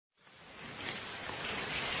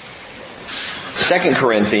2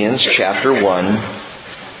 Corinthians chapter 1,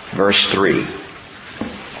 verse 3.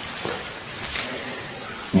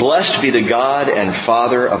 Blessed be the God and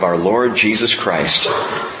Father of our Lord Jesus Christ,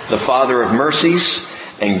 the Father of mercies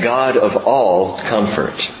and God of all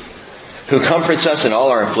comfort, who comforts us in all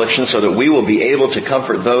our afflictions so that we will be able to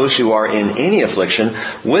comfort those who are in any affliction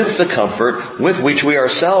with the comfort with which we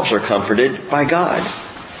ourselves are comforted by God.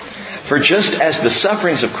 For just as the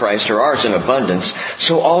sufferings of Christ are ours in abundance,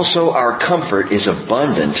 so also our comfort is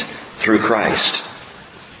abundant through Christ.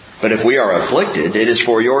 But if we are afflicted, it is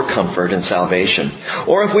for your comfort and salvation.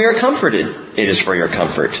 Or if we are comforted, it is for your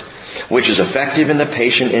comfort, which is effective in the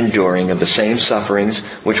patient enduring of the same sufferings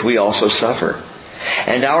which we also suffer.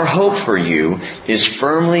 And our hope for you is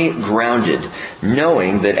firmly grounded,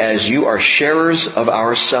 knowing that as you are sharers of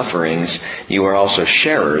our sufferings, you are also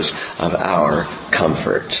sharers of our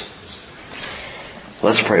comfort.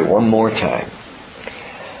 Let's pray one more time.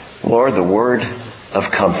 Lord, the word of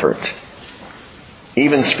comfort.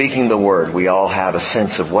 Even speaking the word, we all have a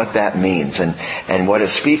sense of what that means and what it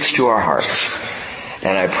speaks to our hearts.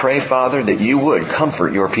 And I pray, Father, that you would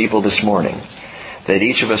comfort your people this morning. That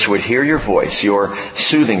each of us would hear your voice, your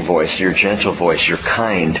soothing voice, your gentle voice, your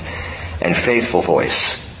kind and faithful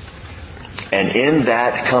voice. And in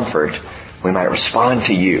that comfort, we might respond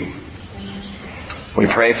to you. We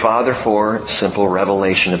pray, Father, for simple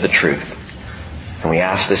revelation of the truth. And we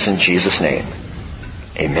ask this in Jesus' name.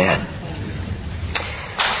 Amen.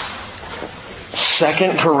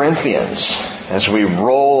 2 Corinthians, as we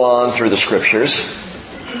roll on through the Scriptures.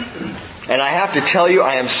 And I have to tell you,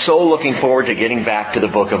 I am so looking forward to getting back to the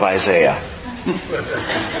book of Isaiah.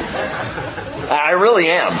 I really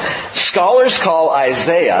am. Scholars call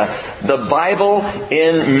Isaiah the Bible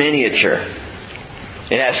in miniature.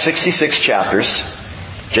 It has 66 chapters,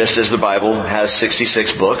 just as the Bible has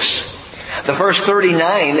 66 books. The first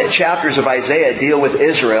 39 chapters of Isaiah deal with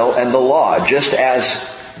Israel and the law, just as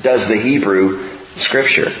does the Hebrew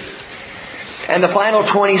Scripture. And the final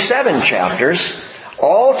 27 chapters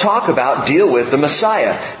all deal with the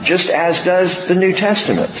Messiah, just as does the New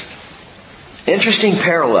Testament. Interesting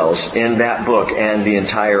parallels in that book and the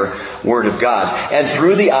entire Word of God. And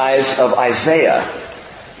through the eyes of Isaiah,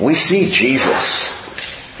 we see Jesus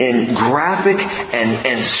in graphic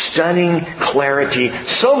and stunning clarity,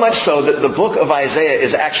 so much so that the book of Isaiah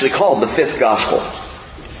is actually called the fifth gospel.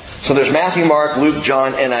 So there's Matthew, Mark, Luke,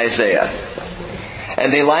 John, and Isaiah.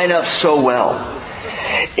 And they line up so well.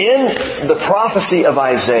 In the prophecy of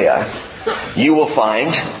Isaiah, you will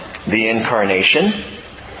find the incarnation,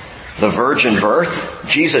 the virgin birth,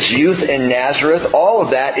 Jesus' youth in Nazareth. All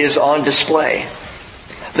of that is on display.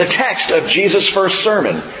 The text of Jesus' first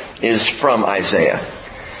sermon is from Isaiah.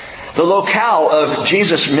 The locale of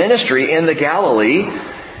Jesus' ministry in the Galilee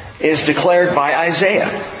is declared by Isaiah.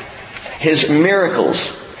 His miracles,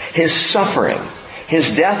 His suffering,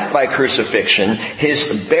 His death by crucifixion,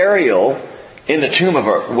 His burial in the tomb of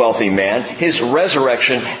a wealthy man, His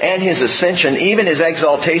resurrection, and His ascension, even His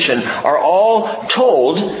exaltation, are all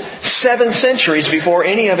told 7 centuries before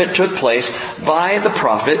any of it took place by the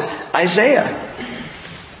prophet Isaiah.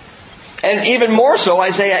 And even more so,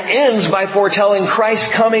 Isaiah ends by foretelling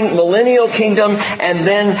Christ's coming millennial kingdom and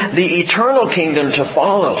then the eternal kingdom to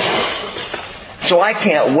follow. So I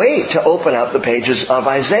can't wait to open up the pages of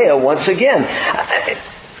Isaiah once again.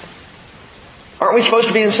 Aren't we supposed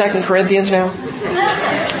to be in 2 Corinthians now?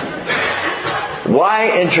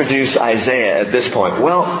 Why introduce Isaiah at this point?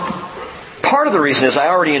 Well, part of the reason is I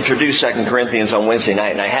already introduced 2 Corinthians on Wednesday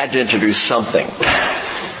night, and I had to introduce something.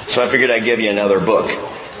 So I figured I'd give you another book.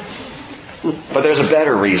 But there's a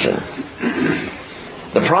better reason.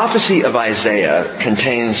 The prophecy of Isaiah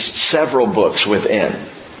contains several books within.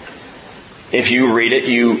 If you read it,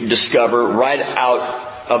 you discover right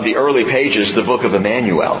out of the early pages the book of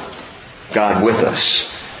Emmanuel, God with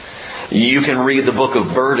us. You can read the book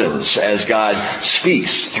of burdens as God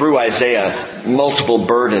speaks through Isaiah, multiple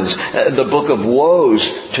burdens. The book of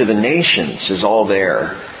woes to the nations is all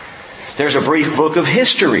there. There's a brief book of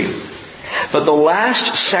history. But the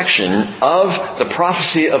last section of the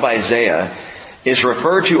prophecy of Isaiah is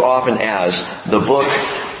referred to often as the book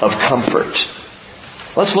of comfort.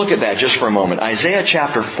 Let's look at that just for a moment. Isaiah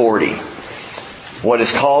chapter 40, what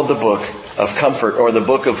is called the book of comfort or the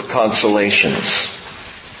book of consolations.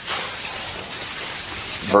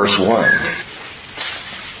 Verse 1.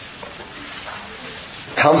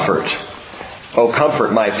 Comfort, O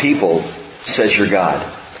comfort my people, says your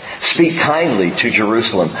God. Speak kindly to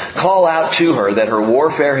Jerusalem. Call out to her that her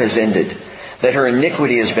warfare has ended, that her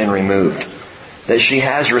iniquity has been removed, that she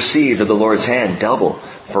has received of the Lord's hand double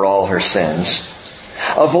for all her sins.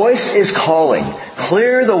 A voice is calling,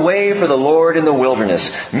 Clear the way for the Lord in the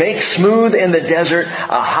wilderness. Make smooth in the desert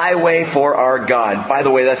a highway for our God. By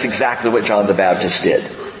the way, that's exactly what John the Baptist did.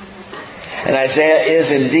 And Isaiah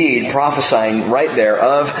is indeed prophesying right there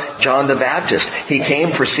of John the Baptist. He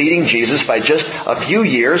came preceding Jesus by just a few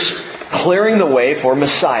years, clearing the way for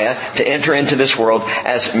Messiah to enter into this world.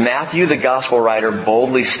 As Matthew, the gospel writer,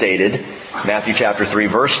 boldly stated, Matthew chapter 3,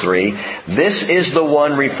 verse 3, this is the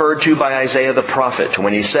one referred to by Isaiah the prophet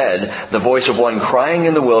when he said, the voice of one crying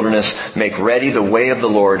in the wilderness, make ready the way of the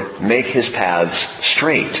Lord, make his paths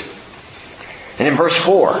straight. And in verse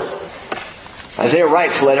 4, Isaiah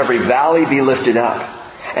writes, let every valley be lifted up,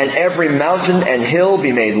 and every mountain and hill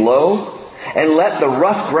be made low, and let the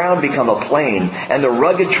rough ground become a plain, and the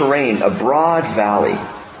rugged terrain a broad valley.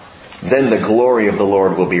 Then the glory of the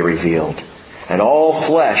Lord will be revealed, and all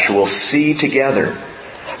flesh will see together.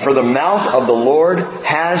 For the mouth of the Lord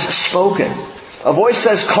has spoken. A voice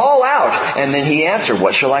says, call out. And then he answered,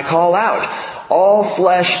 what shall I call out? All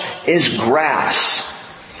flesh is grass,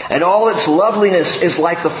 and all its loveliness is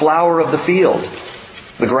like the flower of the field.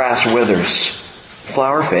 The grass withers, the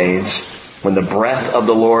flower fades, when the breath of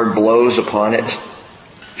the Lord blows upon it.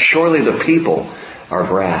 Surely the people are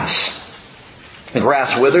grass. The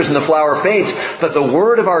grass withers and the flower fades, but the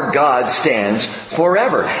word of our God stands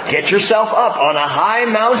forever. Get yourself up on a high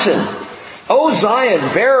mountain. O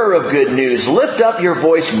Zion, bearer of good news, lift up your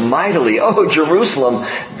voice mightily. O Jerusalem,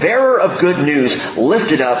 bearer of good news,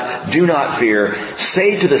 lift it up, do not fear.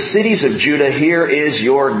 Say to the cities of Judah, here is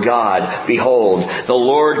your God. Behold, the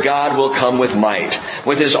Lord God will come with might,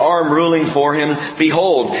 with his arm ruling for him.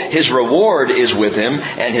 Behold, his reward is with him,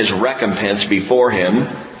 and his recompense before him.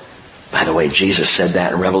 By the way, Jesus said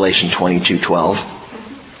that in Revelation 22:12.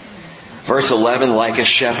 Verse 11, like a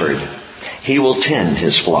shepherd, he will tend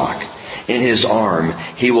his flock. In his arm,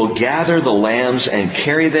 he will gather the lambs and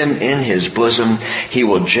carry them in his bosom. He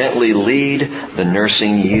will gently lead the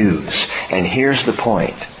nursing ewes. And here's the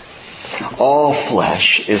point. All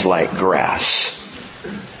flesh is like grass.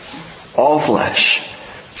 All flesh.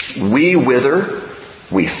 We wither,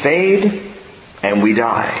 we fade, and we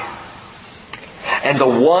die. And the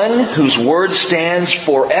one whose word stands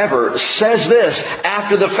forever says this,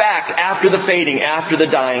 after the fact, after the fading, after the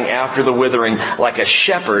dying, after the withering, like a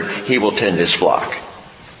shepherd, he will tend his flock.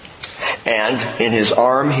 And in his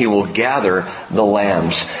arm he will gather the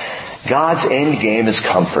lambs. God's end game is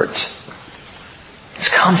comfort. It's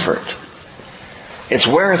comfort. It's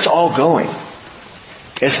where it's all going.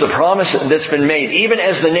 It's the promise that's been made. Even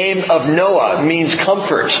as the name of Noah means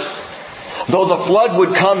comfort. Though the flood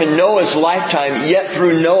would come in Noah's lifetime, yet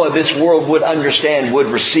through Noah this world would understand, would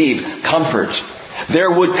receive comfort. There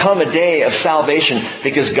would come a day of salvation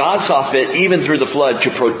because God saw fit, even through the flood, to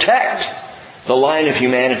protect the line of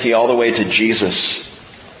humanity all the way to Jesus.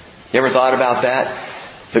 You ever thought about that?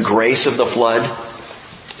 The grace of the flood?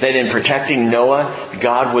 That in protecting Noah,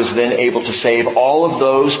 God was then able to save all of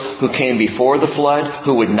those who came before the flood,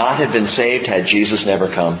 who would not have been saved had Jesus never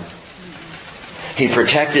come. He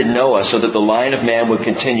protected Noah so that the line of man would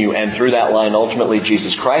continue, and through that line, ultimately,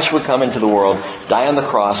 Jesus Christ would come into the world, die on the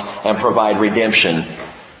cross, and provide redemption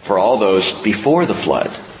for all those before the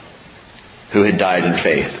flood who had died in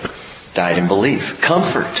faith, died in belief.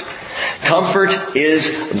 Comfort. Comfort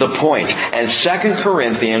is the point. And 2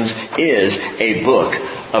 Corinthians is a book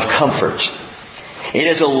of comfort. It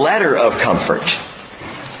is a letter of comfort.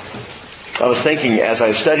 I was thinking as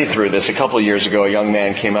I studied through this a couple of years ago, a young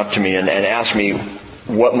man came up to me and asked me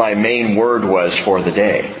what my main word was for the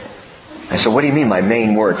day. I said, what do you mean my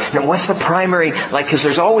main word? Now, what's the primary, because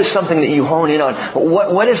there's always something that you hone in on.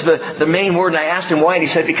 What is the main word? And I asked him why, and he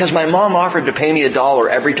said, because my mom offered to pay me $1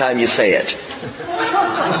 every time you say it.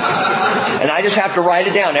 And I just have to write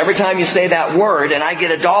it down every time you say that word, and I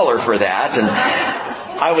get $1 for that. And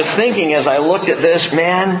I was thinking as I looked at this,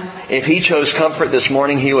 man, if he chose comfort this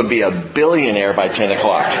morning, he would be a billionaire by 10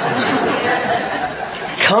 o'clock.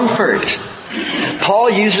 Comfort.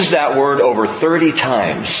 Paul uses that word over 30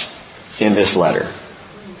 times in this letter.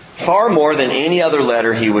 Far more than any other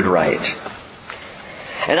letter he would write.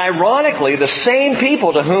 And ironically, the same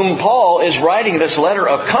people to whom Paul is writing this letter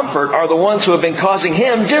of comfort are the ones who have been causing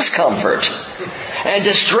him discomfort and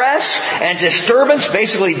distress and disturbance,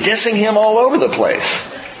 basically dissing him all over the place.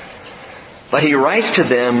 But he writes to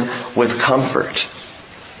them with comfort.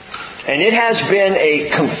 And it has been a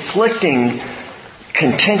conflicting,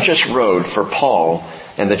 contentious road for Paul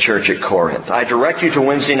and the church at Corinth. I direct you to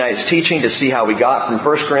Wednesday night's teaching to see how we got from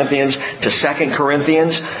 1 Corinthians to 2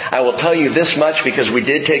 Corinthians. I will tell you this much because we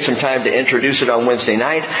did take some time to introduce it on Wednesday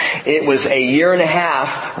night. It was a year and a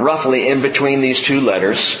half, roughly, in between these two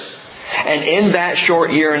letters. And in that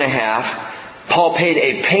short year and a half, Paul paid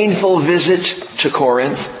a painful visit to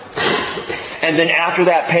Corinth. And then after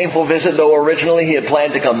that painful visit, though originally he had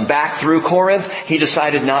planned to come back through Corinth, he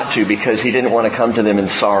decided not to because he didn't want to come to them in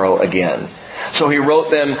sorrow again. So he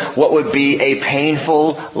wrote them what would be a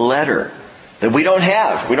painful letter that we don't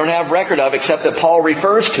have record of, except that Paul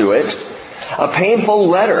refers to it. A painful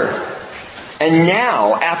letter. And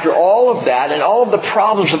now, after all of that and all of the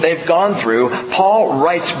problems that they've gone through, Paul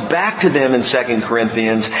writes back to them in 2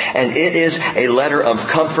 Corinthians, and it is a letter of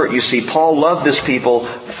comfort. You see, Paul loved this people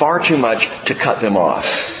far too much to cut them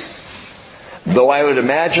off. Though I would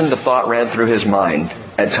imagine the thought ran through his mind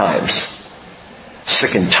at times.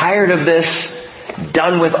 Sick and tired of this,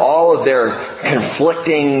 done with all of their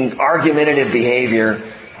conflicting, argumentative behavior.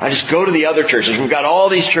 I just go to the other churches. We've got all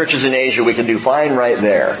these churches in Asia. We can do fine right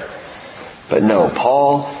there. But no,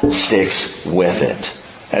 Paul sticks with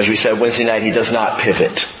it. As we said Wednesday night, he does not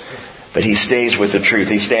pivot. But he stays with the truth.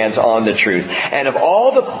 He stands on the truth. And of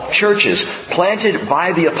all the churches planted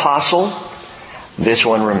by the apostle, this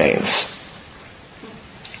one remains.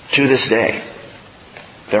 To this day,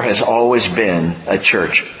 there has always been a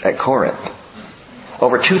church at Corinth.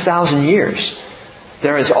 Over 2,000 years,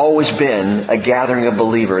 there has always been a gathering of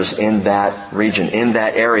believers in that region, in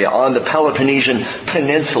that area, on the Peloponnesian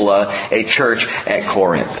Peninsula, a church at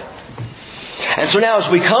Corinth. And so now as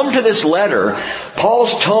we come to this letter,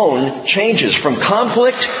 Paul's tone changes from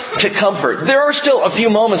conflict to comfort. There are still a few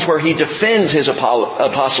moments where he defends his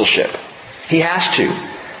apostleship. He has to,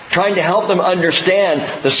 trying to help them understand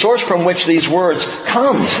the source from which these words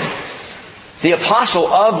comes. The apostle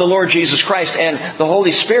of the Lord Jesus Christ and the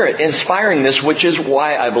Holy Spirit inspiring this, which is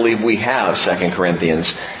why I believe we have 2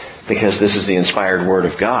 Corinthians, because this is the inspired Word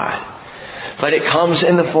of God. But it comes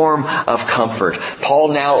in the form of comfort. Paul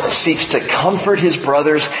now seeks to comfort his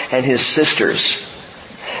brothers and his sisters.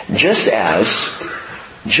 Just as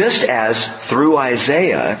through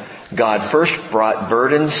Isaiah, God first brought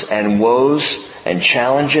burdens and woes and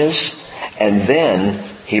challenges, and then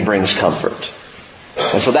He brings comfort.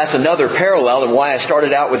 And so that's another parallel and why I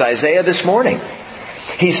started out with Isaiah this morning.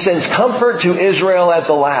 He sends comfort to Israel at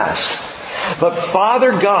the last. But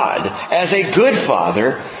Father God, as a good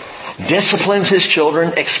father, disciplines His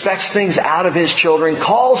children, expects things out of His children,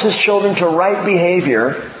 calls His children to right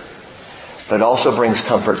behavior, but also brings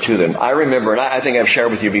comfort to them. I remember, and I think I've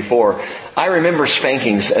shared with you before, I remember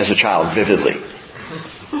spankings as a child vividly.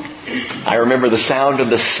 I remember the sound of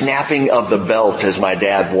the snapping of the belt as my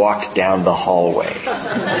dad walked down the hallway.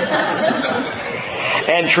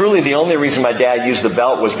 And truly the only reason my dad used the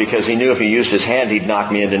belt was because he knew if he used his hand he'd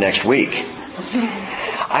knock me into next week.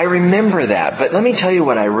 I remember that, but let me tell you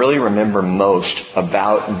what I really remember most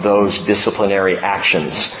about those disciplinary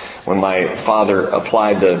actions when my father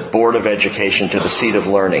applied the Board of Education to the seat of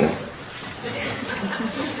learning.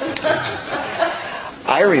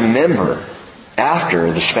 I remember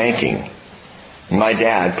after the spanking, my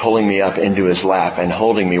dad pulling me up into his lap and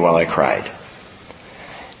holding me while I cried.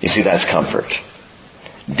 You see, that's comfort.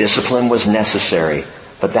 Discipline was necessary,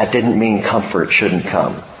 but that didn't mean comfort shouldn't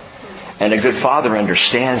come. And a good father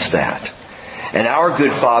understands that. And our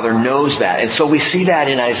good Father knows that. And so we see that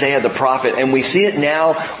in Isaiah the prophet, and we see it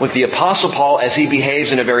now with the Apostle Paul as he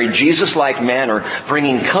behaves in a very Jesus-like manner,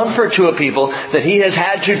 bringing comfort to a people that he has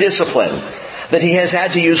had to discipline, that he has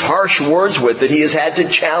had to use harsh words with, that he has had to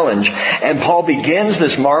challenge. And Paul begins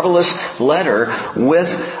this marvelous letter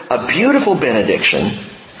with a beautiful benediction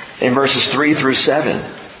in verses 3 through 7.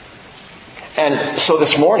 And so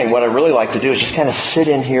this morning, what I'd really like to do is just kind of sit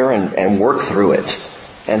in here and work through it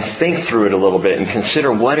and think through it a little bit and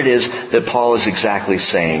consider what it is that Paul is exactly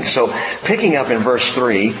saying. So picking up in verse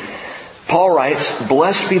 3, Paul writes,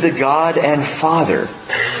 "Blessed be the God and Father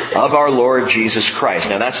of our Lord Jesus Christ."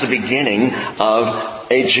 Now that's the beginning of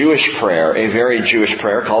a Jewish prayer, a very Jewish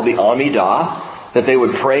prayer called the Amidah, that they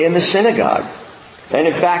would pray in the synagogue. And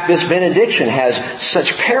in fact, this benediction has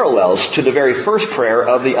such parallels to the very first prayer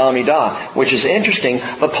of the Amidah, which is interesting,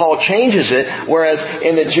 but Paul changes it, whereas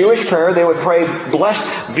in the Jewish prayer they would pray,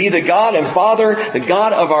 "Blessed be the God and Father, the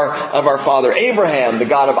God of our father Abraham, the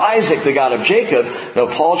God of Isaac, the God of Jacob." No,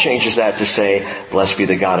 Paul changes that to say, "Blessed be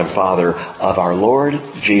the God and Father of our Lord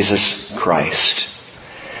Jesus Christ."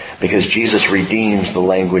 Because Jesus redeems the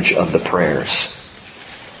language of the prayers.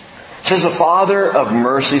 It says, "The Father of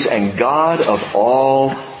mercies and God of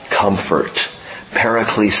all comfort."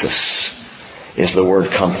 Paraklesis is the word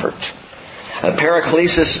comfort.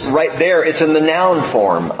 Paraklesis, right there, it's in the noun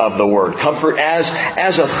form of the word. Comfort as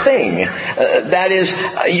a thing. That is,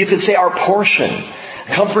 you could say our portion.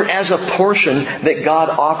 Comfort as a portion that God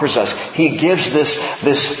offers us. He gives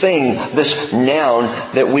this thing, this noun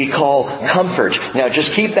that we call comfort. Now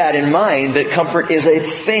just keep that in mind, that comfort is a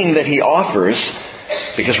thing that He offers,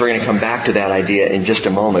 because we're going to come back to that idea in just a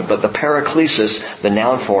moment. But the paraklesis, the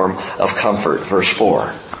noun form of comfort, verse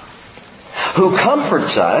 4. Who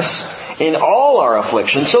comforts us in all our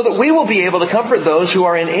affliction, so that we will be able to comfort those who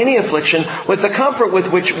are in any affliction with the comfort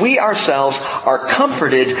with which we ourselves are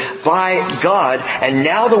comforted by God. And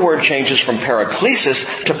now the word changes from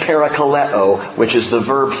paraklesis to parakaleo, which is the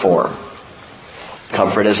verb form.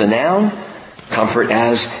 Comfort as a noun, comfort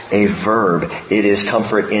as a verb. It is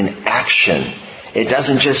comfort in action. It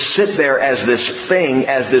doesn't just sit there as this thing,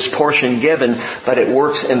 as this portion given, but it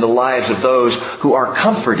works in the lives of those who are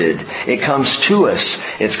comforted. It comes to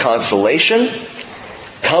us. It's consolation,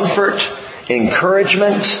 comfort,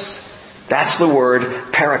 encouragement. That's the word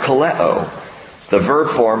parakaleo, the verb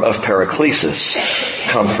form of paraklesis,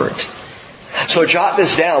 comfort. So jot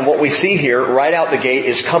this down. What we see here right out the gate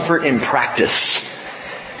is comfort in practice.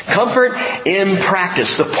 Comfort in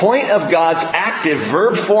practice. The point of God's active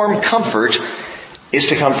verb form comfort is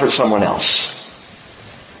to comfort someone else.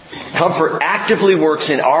 Comfort actively works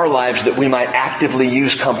in our lives that we might actively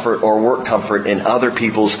use comfort or work comfort in other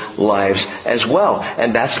people's lives as well.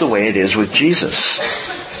 And that's the way it is with Jesus.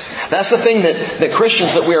 That's the thing that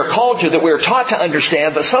Christians that we are called to, that we are taught to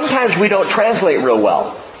understand, but sometimes we don't translate real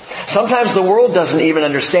well. Sometimes the world doesn't even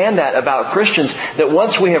understand that about Christians, that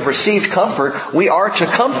once we have received comfort, we are to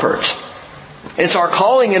comfort. It's our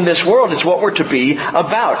calling in this world. It's what we're to be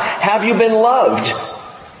about. Have you been loved?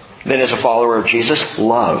 Then as a follower of Jesus,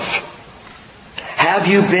 love. Have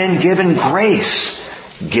you been given grace?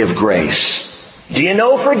 Give grace. Do you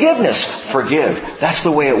know forgiveness? Forgive. That's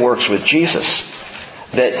the way it works with Jesus.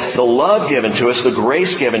 That the love given to us, the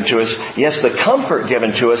grace given to us, yes, the comfort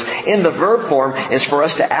given to us in the verb form is for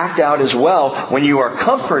us to act out as well. When you are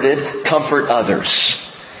comforted, comfort others.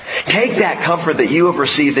 Take that comfort that you have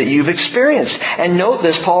received, that you've experienced. And note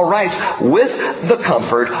this, Paul writes, with the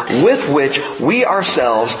comfort with which we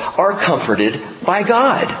ourselves are comforted by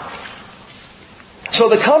God. So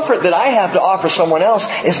the comfort that I have to offer someone else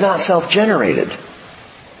is not self-generated.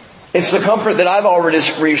 It's the comfort that I've already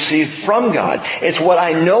received from God. It's what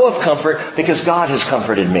I know of comfort because God has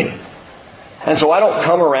comforted me. And so I don't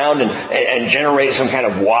come around and generate some kind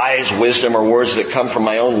of wise wisdom or words that come from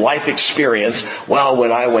my own life experience. Well,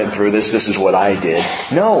 when I went through this is what I did.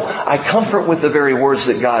 No, I comfort with the very words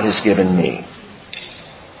that God has given me.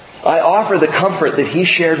 I offer the comfort that He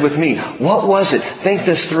shared with me. What was it? Think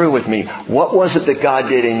this through with me. What was it that God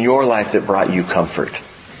did in your life that brought you comfort?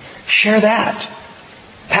 Share that.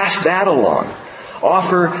 Pass that along.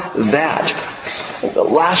 Offer that.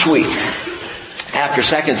 Last week, after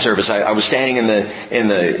second service, I was standing in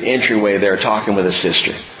the entryway there talking with a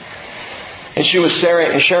sister. And she was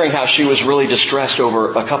sharing how she was really distressed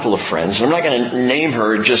over a couple of friends. I'm not going to name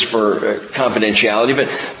her just for confidentiality,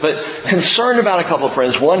 but concerned about a couple of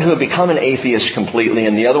friends. One who had become an atheist completely,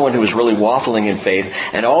 and the other one who was really waffling in faith.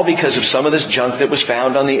 And all because of some of this junk that was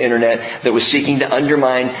found on the internet that was seeking to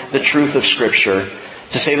undermine the truth of Scripture,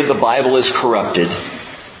 to say that the Bible is corrupted.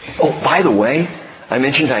 Oh, by the way, I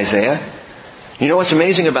mentioned Isaiah. You know what's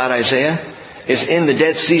amazing about Isaiah? Is in the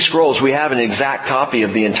Dead Sea Scrolls we have an exact copy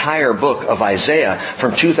of the entire book of Isaiah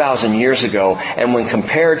from 2,000 years ago. And when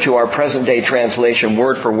compared to our present day translation,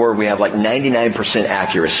 word for word, we have like 99%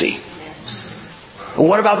 accuracy.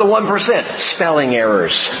 What about the 1%? Spelling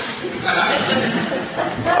errors.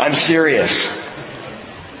 I'm serious.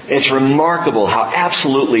 It's remarkable how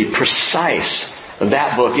absolutely precise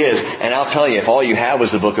that book is. And I'll tell you, if all you had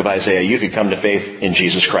was the book of Isaiah, you could come to faith in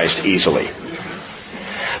Jesus Christ easily.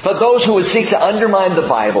 But those who would seek to undermine the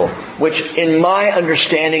Bible, which in my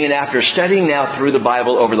understanding and after studying now through the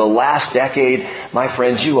Bible over the last decade, my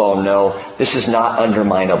friends, you all know this is not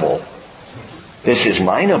underminable. This is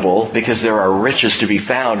mineable because there are riches to be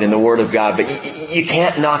found in the Word of God, but you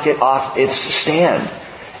can't knock it off its stand.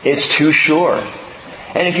 It's too sure.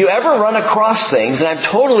 And if you ever run across things, and I'm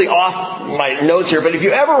totally off my notes here, but if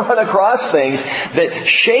you ever run across things that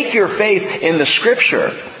shake your faith in the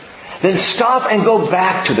Scripture, then stop and go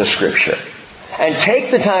back to the Scripture. And take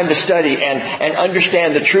the time to study and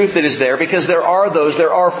understand the truth that is there, because there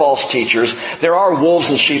are false teachers, there are wolves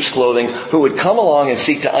in sheep's clothing who would come along and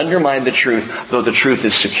seek to undermine the truth, though the truth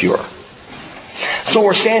is secure. So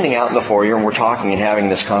we're standing out in the foyer and we're talking and having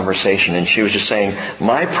this conversation, and she was just saying,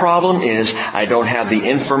 my problem is I don't have the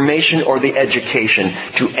information or the education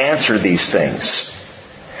to answer these things.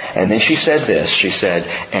 And then she said this, she said,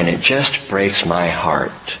 and it just breaks my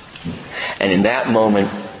heart. And in that moment,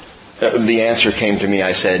 the answer came to me,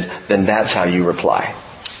 I said, then that's how you reply.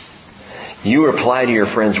 You reply to your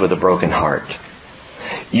friends with a broken heart.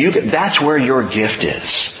 That's where your gift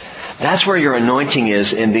is. That's where your anointing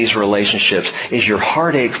is in these relationships, is your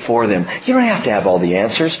heartache for them. You don't have to have all the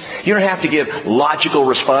answers. You don't have to give logical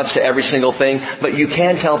response to every single thing, but you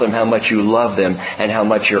can tell them how much you love them and how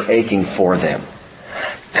much you're aching for them.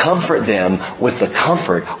 Comfort them with the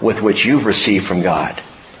comfort with which you've received from God.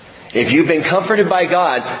 If you've been comforted by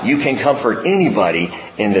God, you can comfort anybody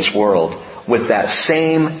in this world with that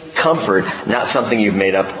same comfort, not something you've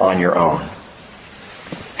made up on your own.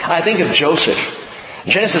 I think of Joseph.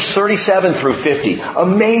 Genesis 37 through 50.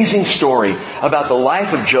 Amazing story about the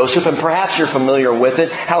life of Joseph, and perhaps you're familiar with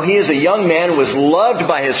it. How he as a young man was loved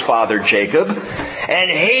by his father Jacob and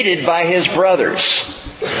hated by his brothers.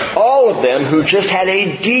 All of them who just had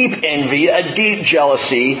a deep envy, a deep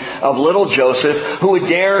jealousy of little Joseph, who would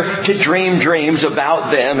dare to dream dreams about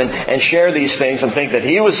them and share these things and think that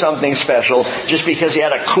he was something special just because he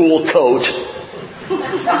had a cool coat.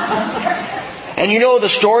 And you know the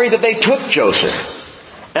story that they took Joseph.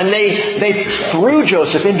 And they threw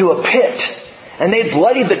Joseph into a pit. And they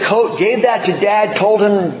bloodied the coat, gave that to Dad, told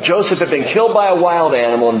him Joseph had been killed by a wild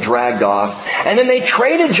animal and dragged off. And then they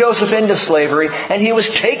traded Joseph into slavery, and he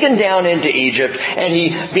was taken down into Egypt, and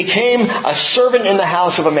he became a servant in the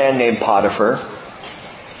house of a man named Potiphar.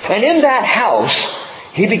 And in that house,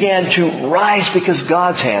 he began to rise because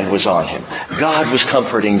God's hand was on him. God was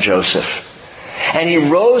comforting Joseph. And he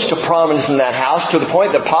rose to prominence in that house to the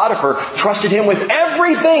point that Potiphar trusted him with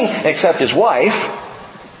everything except his wife.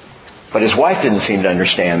 But his wife didn't seem to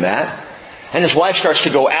understand that. And his wife starts to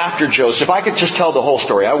go after Joseph. I could just tell the whole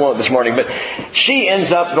story. I won't this morning. But she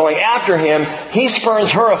ends up going after him. He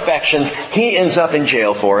spurns her affections. He ends up in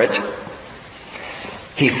jail for it.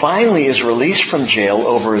 He finally is released from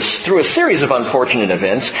jail through a series of unfortunate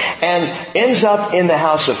events and ends up in the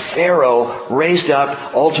house of Pharaoh, raised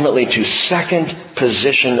up ultimately to second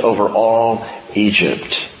position over all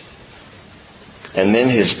Egypt. And then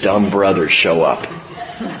his dumb brothers show up.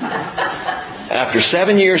 After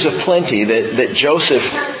 7 years of plenty that Joseph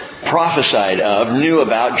prophesied of, knew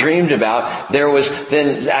about, dreamed about,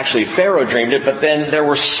 Pharaoh dreamed it, but then there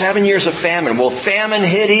were 7 years of famine. Well, famine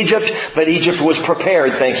hit Egypt, but Egypt was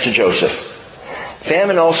prepared thanks to Joseph.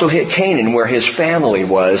 Famine also hit Canaan, where his family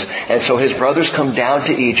was, and so his brothers come down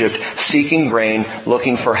to Egypt seeking grain,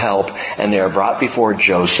 looking for help, and they are brought before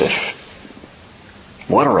Joseph.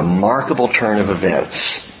 What a remarkable turn of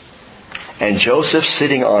events. And Joseph,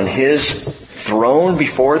 sitting on his throne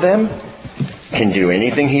before them, can do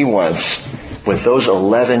anything he wants with those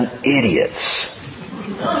 11 idiots.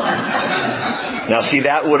 Now see,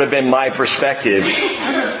 that would have been my perspective.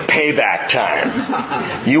 Payback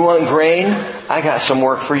time. You want grain? I got some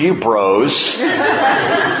work for you, bros.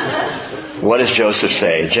 What does Joseph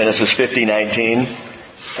say? Genesis 50:19.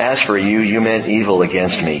 As for you, you meant evil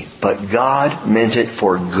against me, but God meant it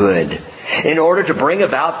for good, in order to bring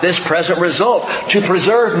about this present result, to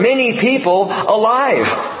preserve many people alive.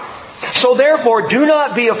 So therefore, do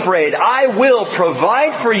not be afraid. I will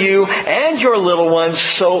provide for you and your little ones.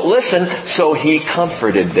 So listen, so he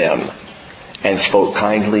comforted them and spoke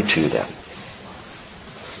kindly to them.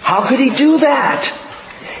 How could he do that?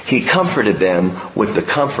 He comforted them with the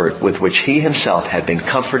comfort with which he himself had been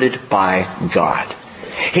comforted by God.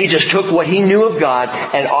 He just took what he knew of God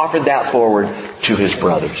and offered that forward to his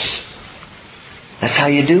brothers. That's how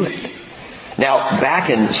you do it. Now, back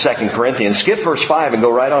in 2 Corinthians, skip verse 5 and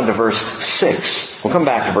go right on to verse 6. We'll come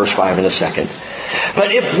back to verse 5 in a second.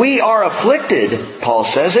 But if we are afflicted, Paul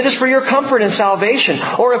says, it is for your comfort and salvation.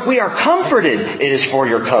 Or if we are comforted, it is for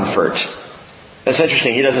your comfort. That's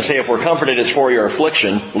interesting. He doesn't say if we're comforted, it's for your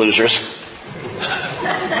affliction, losers.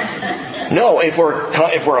 No, if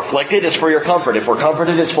we're afflicted, it's for your comfort. If we're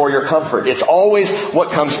comforted, it's for your comfort. It's always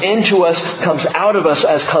what comes into us, comes out of us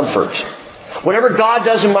as comfort. Whatever God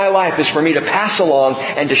does in my life is for me to pass along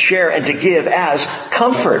and to share and to give as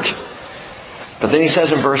comfort. But then he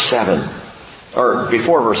says in verse 7, or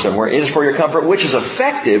before verse 7, where it is for your comfort, which is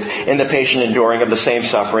effective in the patient enduring of the same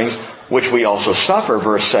sufferings, which we also suffer,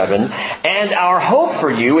 verse 7. And our hope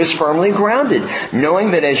for you is firmly grounded,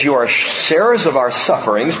 knowing that as you are sharers of our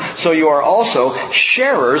sufferings, so you are also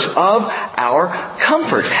sharers of our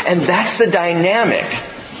comfort. And that's the dynamic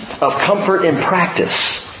of comfort in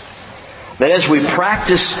practice. That as we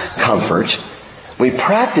practice comfort, we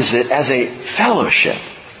practice it as a fellowship.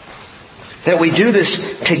 That we do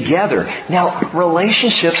this together. Now,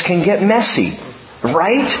 relationships can get messy,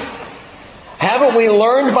 right? Haven't we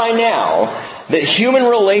learned by now that human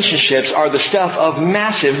relationships are the stuff of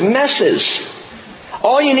massive messes?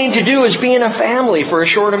 All you need to do is be in a family for a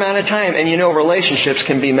short amount of time, and relationships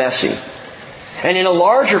can be messy. And in a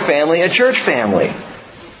larger family, a church family,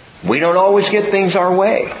 we don't always get things our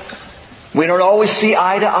way. We don't always see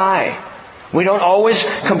eye to eye. We don't always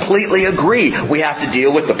completely agree. We have to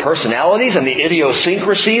deal with the personalities and the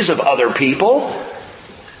idiosyncrasies of other people.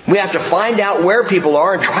 We have to find out where people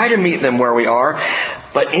are and try to meet them where we are.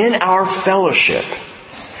 But in our fellowship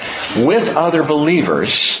with other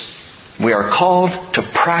believers, we are called to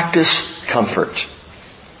practice comfort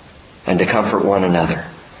and to comfort one another.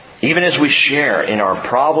 Even as we share in our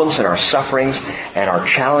problems and our sufferings and our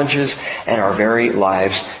challenges and our very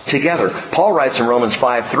lives together. Paul writes in Romans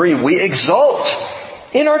 5:3, we exult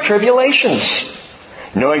in our tribulations,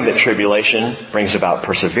 knowing that tribulation brings about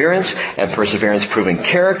perseverance, and perseverance proving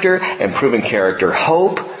character, and proving character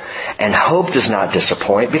hope. And hope does not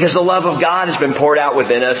disappoint, because the love of God has been poured out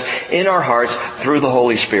within us, in our hearts, through the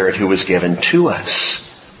Holy Spirit who was given to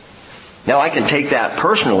us. Now I can take that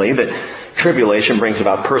personally, that tribulation brings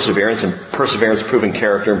about perseverance, and perseverance proving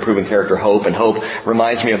character, and proving character hope, and hope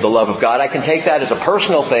reminds me of the love of God. I can take that as a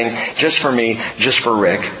personal thing, just for me, just for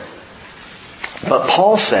Rick. But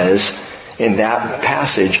Paul says in that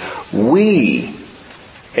passage, we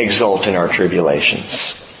exult in our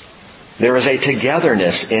tribulations. There is a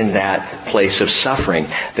togetherness in that place of suffering.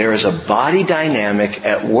 There is a body dynamic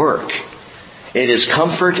at work. It is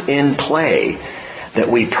comfort in play that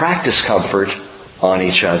we practice comfort on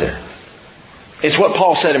each other. It's what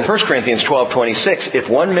Paul said in 1 Corinthians 12:26. If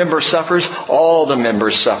one member suffers, all the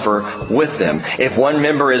members suffer with them. If one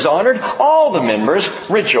member is honored, all the members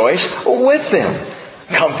rejoice with them.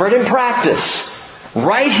 Comfort in practice.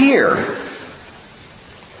 Right here.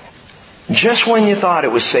 Just when you thought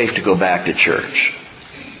it was safe to go back to church.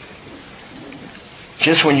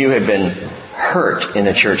 Just when you had been hurt in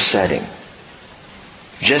a church setting.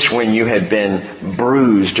 Just when you had been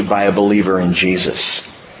bruised by a believer in Jesus.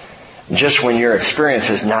 Just when your experience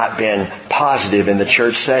has not been positive in the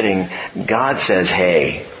church setting, God says,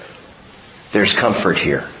 hey, there's comfort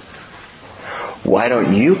here. Why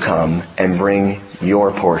don't you come and bring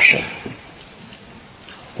your portion?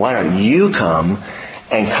 Why don't you come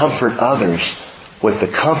and comfort others with the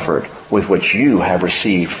comfort with which you have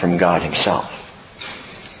received from God Himself?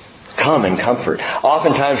 Come and comfort.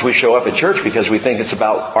 Oftentimes we show up at church because we think it's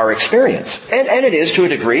about our experience. And it is to a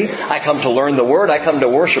degree. I come to learn the Word. I come to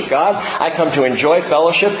worship God. I come to enjoy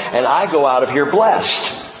fellowship. And I go out of here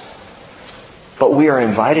blessed. But we are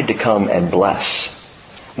invited to come and bless.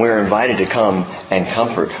 We are invited to come and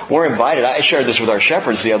comfort. We're invited. I shared this with our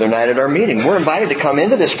shepherds the other night at our meeting. We're invited to come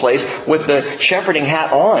into this place with the shepherding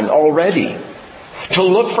hat on already. To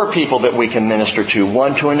look for people that we can minister to,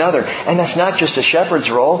 one to another. And that's not just a shepherd's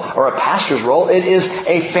role or a pastor's role. It is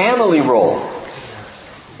a family role.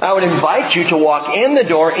 I would invite you to walk in the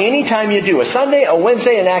door anytime you do. A Sunday, a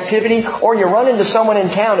Wednesday, an activity, or you run into someone in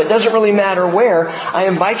town. It doesn't really matter where. I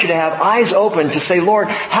invite you to have eyes open to say, Lord,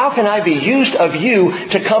 how can I be used of you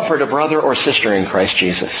to comfort a brother or sister in Christ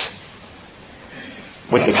Jesus?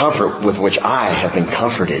 With the comfort with which I have been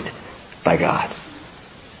comforted by God.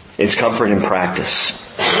 It's comfort in practice.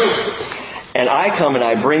 And I come and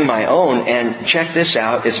I bring my own, and check this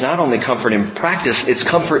out, it's not only comfort in practice, it's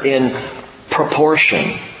comfort in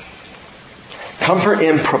proportion. Comfort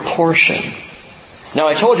in proportion. Now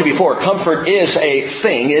I told you before, comfort is a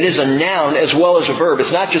thing. It is a noun as well as a verb.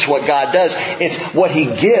 It's not just what God does, it's what He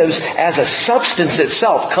gives as a substance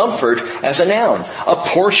itself. Comfort as a noun. A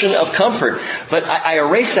portion of comfort. But I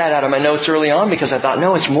erased that out of my notes early on because I thought,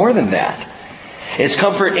 no, it's more than that. It's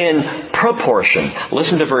comfort in proportion.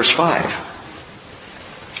 Listen to verse 5.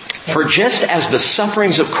 For just as the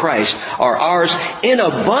sufferings of Christ are ours in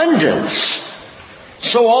abundance,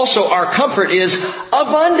 so also our comfort is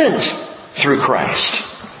abundant through Christ.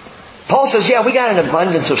 Paul says, yeah, we got an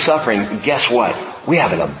abundance of suffering. Guess what? We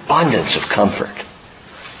have an abundance of comfort.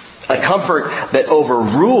 A comfort that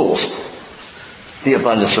overrules the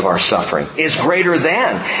abundance of our suffering, is greater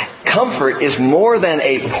than. Comfort is more than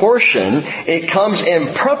a portion. It comes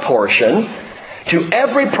in proportion to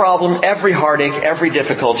every problem, every heartache, every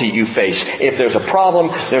difficulty you face. If there's a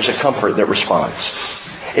problem, there's a comfort that responds.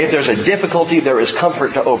 If there's a difficulty, there is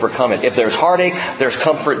comfort to overcome it. If there's heartache, there's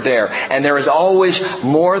comfort there. And there is always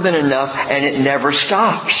more than enough, and it never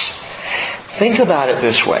stops. Think about it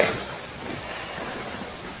this way.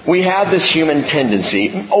 We have this human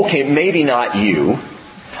tendency, okay, maybe not you.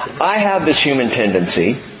 I have this human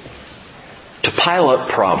tendency to pile up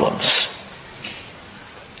problems.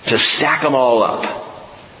 To stack them all up.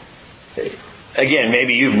 Again,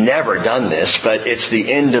 maybe you've never done this, but it's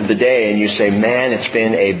the end of the day and you say, man, it's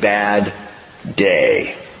been a bad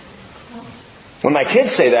day. When my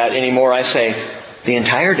kids say that anymore, I say, the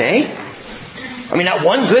entire day? I mean, not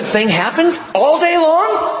one good thing happened all day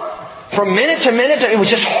long? From minute to minute, it was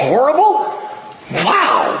just horrible?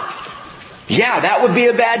 Wow! Yeah, that would be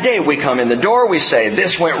a bad day. We come in the door, we say,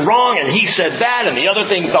 this went wrong, and he said that, and the other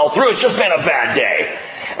thing fell through. It's just been a bad day.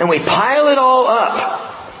 And we pile it all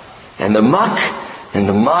up. And the muck, and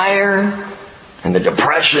the mire, and the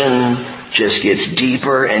depression just gets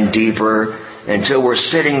deeper and deeper until we're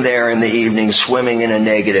sitting there in the evening swimming in a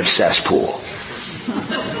negative cesspool.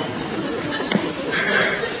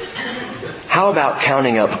 How about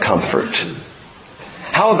counting up comfort?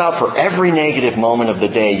 How about for every negative moment of the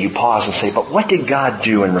day you pause and say, but what did God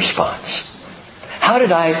do in response? How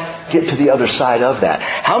did I get to the other side of that?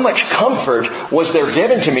 How much comfort was there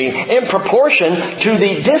given to me in proportion to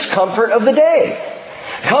the discomfort of the day?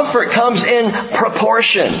 Comfort comes in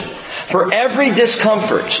proportion. For every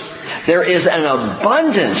discomfort, there is an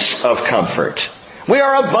abundance of comfort. We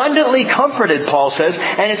are abundantly comforted, Paul says,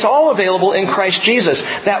 and it's all available in Christ Jesus.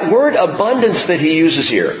 That word abundance that he uses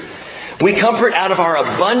here, we comfort out of our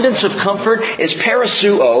abundance of comfort, is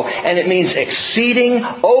parasuo, and it means exceeding,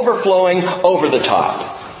 overflowing, over the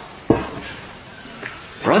top.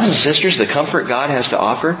 Brothers and sisters, the comfort God has to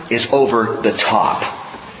offer is over the top,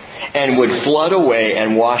 and would flood away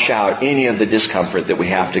and wash out any of the discomfort that we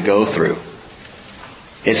have to go through.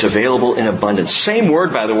 It's available in abundance. Same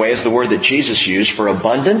word, by the way, as the word that Jesus used for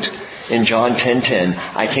abundant in John 10:10.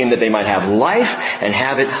 I came that they might have life and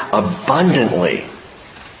have it abundantly.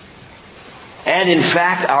 And in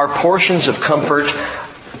fact, our portions of comfort,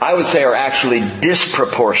 I would say, are actually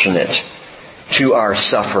disproportionate to our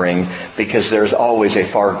suffering, because there's always a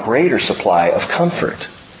far greater supply of comfort.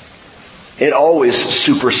 It always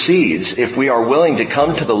supersedes if we are willing to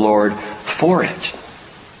come to the Lord for it.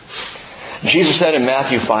 Jesus said in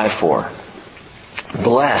Matthew 5:4,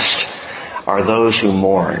 blessed are those who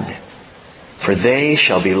mourn, for they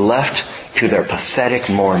shall be left to their pathetic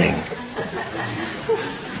mourning.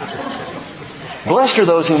 Blessed are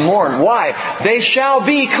those who mourn. Why? They shall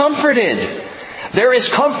be comforted. There is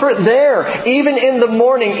comfort there. Even in the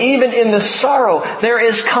mourning, even in the sorrow, there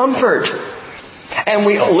is comfort. And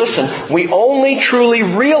we only truly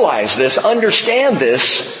realize this, understand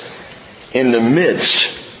this, in the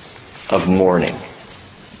midst of mourning.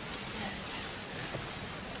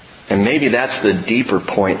 And maybe that's the deeper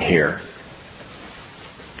point here.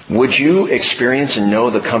 Would you experience and know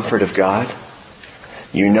the comfort of God?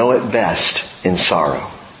 You know it best in sorrow.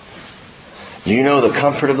 You know the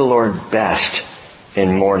comfort of the Lord best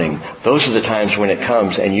in mourning. Those are the times when it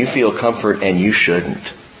comes and you feel comfort and you shouldn't.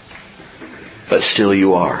 But still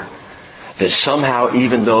you are. That somehow,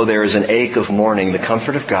 even though there is an ache of mourning, the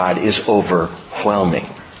comfort of God is overwhelming.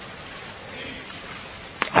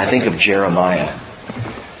 I think of Jeremiah,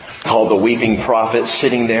 called the weeping prophet,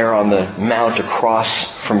 sitting there on the mount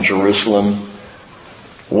across from Jerusalem,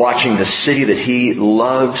 watching the city that he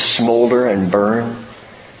loved smolder and burn.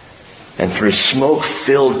 And through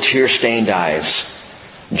smoke-filled, tear-stained eyes,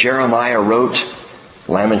 Jeremiah wrote,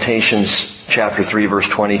 Lamentations chapter 3, verse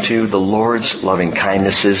 22, the Lord's loving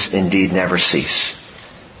kindnesses indeed never cease.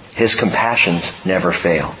 His compassions never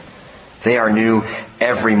fail. They are new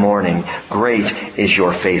every morning. Great is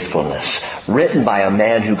your faithfulness. Written by a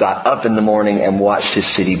man who got up in the morning and watched his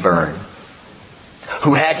city burn.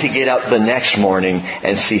 Who had to get up the next morning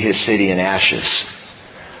and see his city in ashes.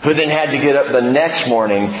 Who then had to get up the next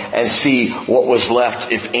morning and see what was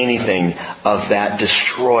left, if anything, of that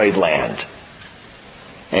destroyed land.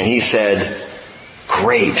 And he said,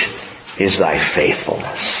 great is thy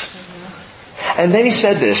faithfulness. And then he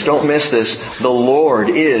said this, don't miss this, the Lord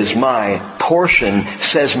is my portion,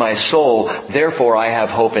 says my soul, therefore I have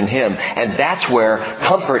hope in Him. And that's where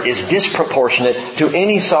comfort is disproportionate to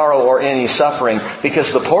any sorrow or any suffering,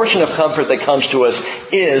 because the portion of comfort that comes to us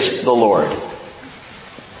is the Lord.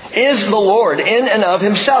 Is the Lord in and of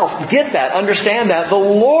Himself. Get that, understand that. The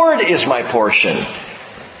Lord is my portion.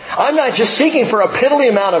 I'm not just seeking for a piddly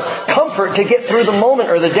amount of comfort to get through the moment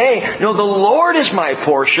or the day. No, the Lord is my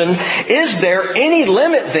portion. Is there any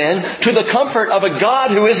limit then to the comfort of a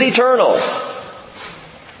God who is eternal?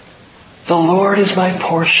 The Lord is my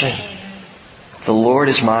portion. The Lord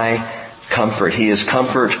is my comfort. He is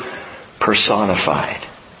comfort personified.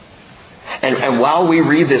 And while we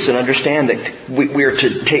read this and understand that we are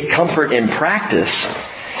to take comfort in practice,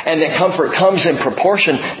 and that comfort comes in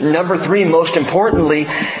proportion, number 3, most importantly,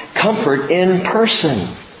 comfort in person.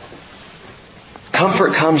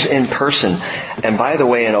 Comfort comes in person. And by the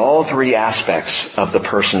way, in all 3 aspects of the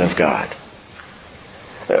person of God.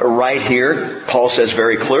 Right here, Paul says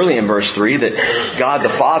very clearly in verse 3 that God the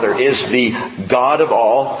Father is the God of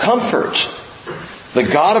all comfort. The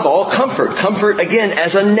God of all comfort. Comfort, again,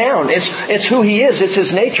 as a noun. It's who He is. It's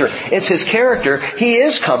His nature. It's His character. He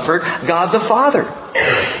is comfort, God the Father.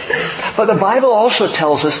 But the Bible also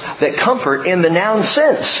tells us that comfort, in the noun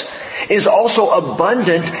sense, is also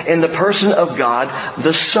abundant in the person of God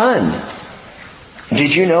the Son.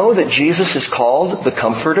 Did you know that Jesus is called the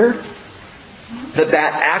Comforter? That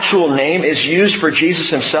actual name is used for Jesus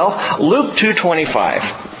Himself? Luke 2:25.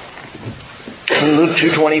 In Luke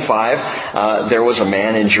 2:25, there was a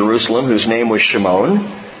man in Jerusalem whose name was Shimon.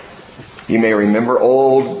 You may remember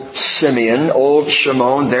old Simeon, old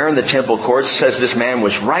Shimon, there in the temple courts. It says this man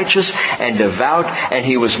was righteous and devout, and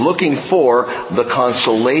he was looking for the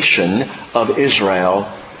consolation of Israel,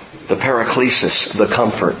 the Paraclesis, the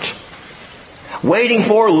comfort. Waiting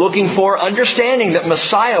for, looking for, understanding that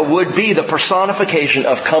Messiah would be the personification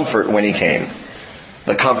of comfort when He came.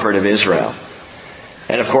 The comfort of Israel.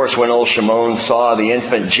 And of course, when old Shimon saw the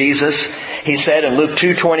infant Jesus, he said in Luke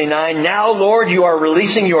 2:29, "Now, Lord, you are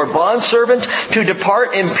releasing your bondservant to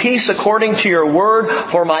depart in peace according to your word,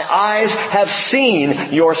 for my eyes have seen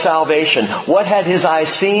your salvation." What had his eyes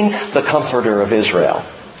seen? The Comforter of Israel.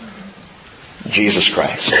 Jesus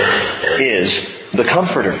Christ is the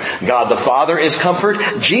Comforter. God the Father is comfort.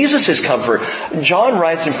 Jesus is comfort. John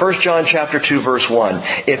writes in 1 John chapter 2 verse 1,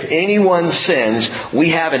 "If anyone sins, we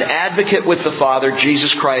have an advocate with the Father,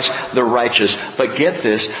 Jesus Christ the righteous." But get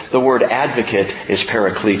this, the word advocate is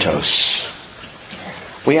parakletos.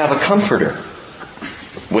 We have a comforter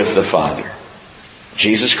with the Father,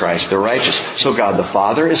 Jesus Christ the righteous. So God the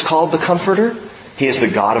Father is called the Comforter. He is the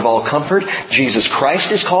God of all comfort. Jesus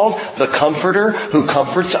Christ is called the Comforter who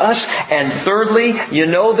comforts us. And thirdly, you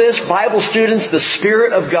know this, Bible students, the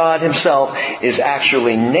Spirit of God Himself is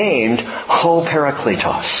actually named Ho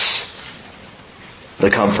Parakletos,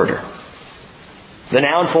 the Comforter. The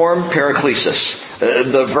noun form, paraklesis.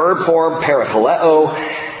 The verb form, parakaleo.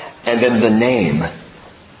 And then the name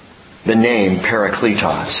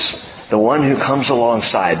Parakletos. The one who comes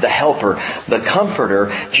alongside, the helper, the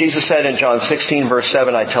comforter. Jesus said in John 16 verse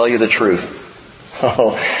 7, "I tell you the truth."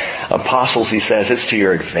 Oh, apostles, He says, it's to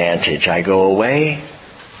your advantage I go away.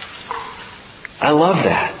 I love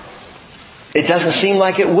that. It doesn't seem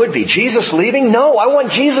like it would be. Jesus leaving? No, I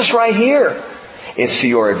want Jesus right here. It's to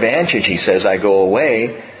your advantage, He says, I go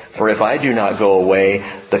away. For if I do not go away,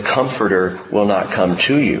 the Comforter will not come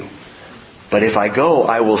to you. But if I go,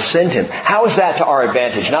 I will send Him. How is that to our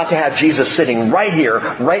advantage? Not to have Jesus sitting right here,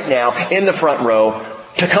 right now, in the front row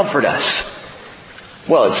to comfort us.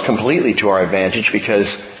 Well, it's completely to our advantage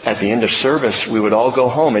because at the end of service, we would all go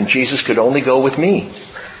home and Jesus could only go with me.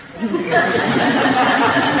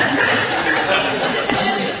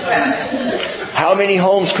 How many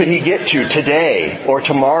homes could He get to today or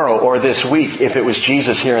tomorrow or this week if it was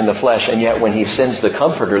Jesus here in the flesh? And yet when He sends the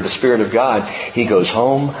Comforter, the Spirit of God, He goes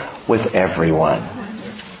home with everyone.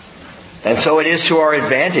 And so it is to our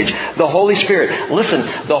advantage. The Holy Spirit. Listen,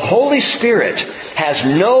 the Holy Spirit has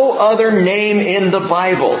no other name in the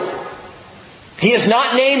Bible. He is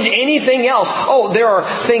not named anything else. Oh, there are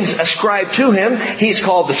things ascribed to Him. He's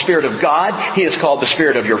called the Spirit of God. He is called the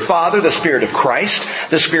Spirit of your Father, the Spirit of Christ,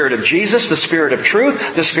 the Spirit of Jesus, the Spirit of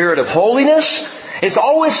truth, the Spirit of holiness. It's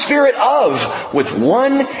always Spirit of, with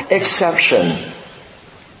one exception,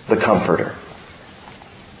 the Comforter.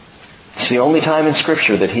 It's the only time in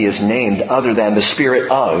Scripture that He is named other than the Spirit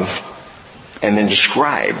of and then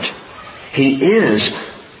described. He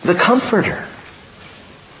is the Comforter.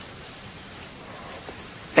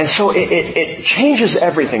 And so it changes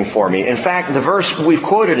everything for me. In fact, the verse we've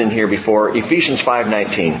quoted in here before, Ephesians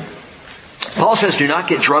 5:19. Paul says, "Do not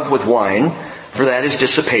get drunk with wine, for that is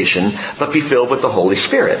dissipation, but be filled with the Holy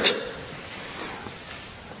Spirit."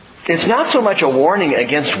 It's not so much a warning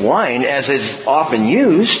against wine as is often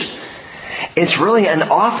used. It's really an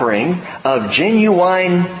offering of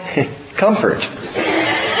genuine comfort.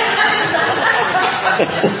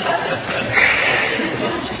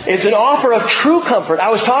 It's an offer of true comfort. I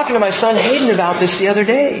was talking to my son Hayden about this the other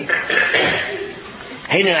day.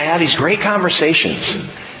 Hayden and I have these great conversations.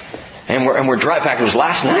 And we're driving, in fact, it was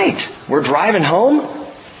last night. We're driving home,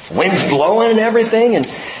 wind's blowing and everything,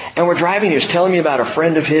 and we're driving. He was telling me about a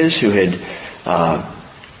friend of his who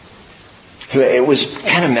it was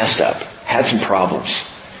kind of messed up, had some problems.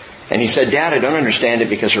 And he said, "Dad, I don't understand it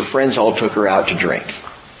because her friends all took her out to drink."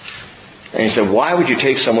 And he said, "Why would you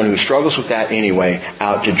take someone who struggles with that anyway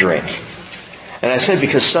out to drink?" And I said,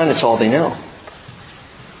 "Because, son, it's all they know."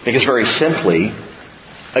 Because very simply,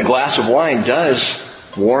 a glass of wine does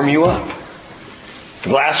warm you up. A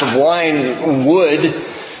glass of wine would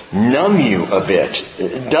numb you a bit.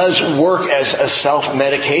 It does work as a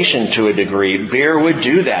self-medication to a degree. Beer would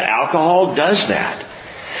do that. Alcohol does that.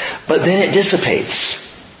 But then it dissipates.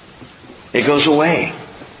 It goes away.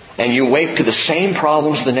 And you wake to the same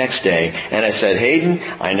problems the next day. And I said, Hayden,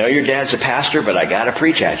 I know your dad's a pastor, but I gotta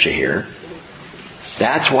preach at you here.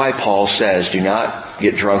 That's why Paul says, do not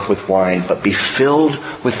get drunk with wine, but be filled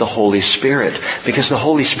with the Holy Spirit. Because the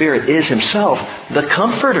Holy Spirit is Himself the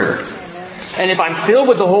Comforter. And if I'm filled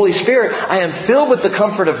with the Holy Spirit, I am filled with the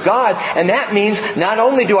comfort of God. And that means not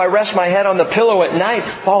only do I rest my head on the pillow at night,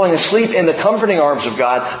 falling asleep in the comforting arms of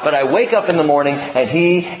God, but I wake up in the morning and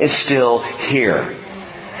He is still here.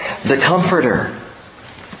 The Comforter.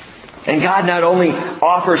 And God not only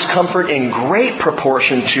offers comfort in great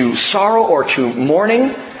proportion to sorrow or to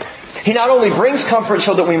mourning, He not only brings comfort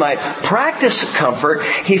so that we might practice comfort,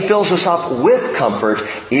 He fills us up with comfort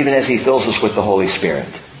even as He fills us with the Holy Spirit.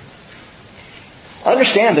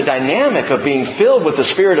 Understand the dynamic of being filled with the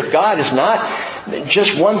Spirit of God is not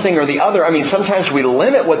just one thing or the other. I mean, sometimes we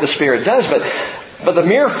limit what the Spirit does, but the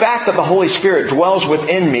mere fact that the Holy Spirit dwells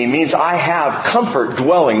within me means I have comfort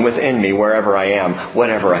dwelling within me wherever I am,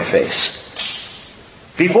 whatever I face.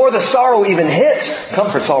 Before the sorrow even hits,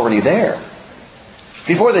 comfort's already there.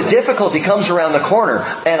 Before the difficulty comes around the corner,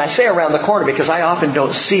 and I say around the corner because I often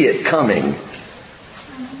don't see it coming,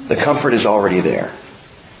 the comfort is already there.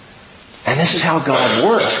 And this is how God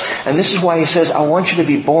works. And this is why He says, I want you to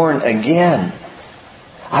be born again.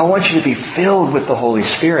 I want you to be filled with the Holy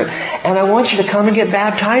Spirit. And I want you to come and get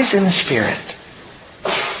baptized in the Spirit.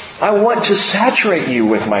 I want to saturate you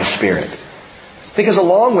with my Spirit. Because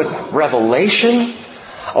along with revelation,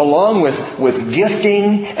 along with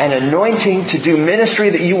gifting and anointing to do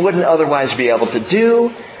ministry that you wouldn't otherwise be able to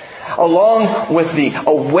do, along with the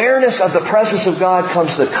awareness of the presence of God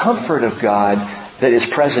comes the comfort of God that is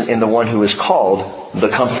present in the one who is called the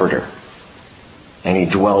Comforter. And He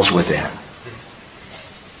dwells within.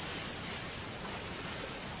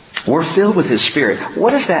 We're filled with His Spirit.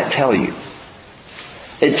 What does that tell you?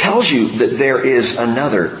 It tells you that there is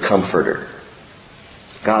another Comforter.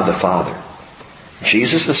 God the Father,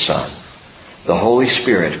 Jesus the Son, the Holy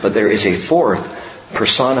Spirit, but there is a fourth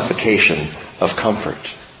personification of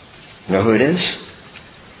comfort. You know who it is?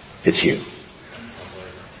 It's you.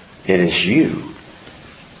 It is you,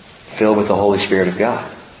 filled with the Holy Spirit of God.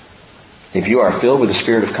 If you are filled with the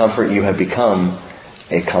Spirit of comfort, you have become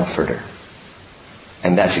a comforter.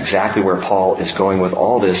 And that's exactly where Paul is going with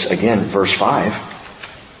all this. Again, verse 5.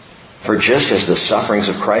 For just as the sufferings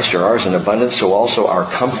of Christ are ours in abundance, so also our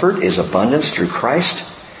comfort is abundance through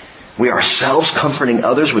Christ. We ourselves comforting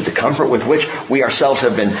others with the comfort with which we ourselves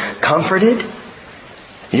have been comforted.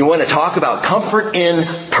 You want to talk about comfort in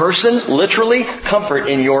person? Literally, comfort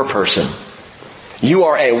in your person. You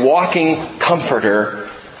are a walking comforter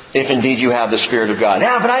if indeed you have the Spirit of God.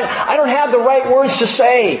 Now, but I don't have the right words to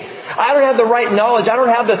say. I don't have the right knowledge. I don't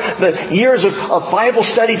have the years of Bible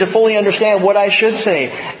study to fully understand what I should say.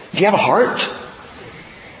 Do you have a heart?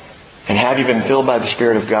 And have you been filled by the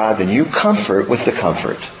Spirit of God? Then you comfort with the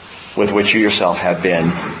comfort with which you yourself have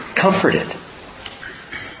been comforted.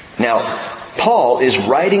 Now, Paul is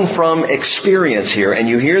writing from experience here, and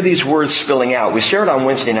you hear these words spilling out. We shared on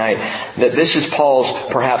Wednesday night that this is Paul's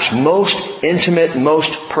perhaps most intimate,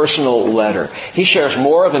 most personal letter. He shares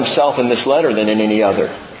more of himself in this letter than in any other.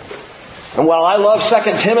 And while I love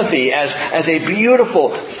 2 Timothy as a beautiful,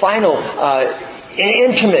 final,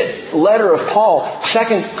 intimate letter of Paul, 2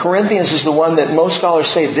 Corinthians is the one that most scholars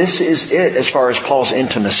say this is it as far as Paul's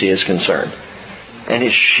intimacy is concerned. And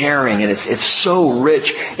his sharing, and it's so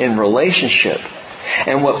rich in relationship.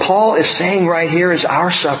 And what Paul is saying right here is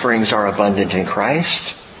our sufferings are abundant in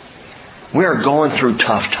Christ. We are going through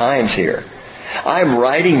tough times here. I'm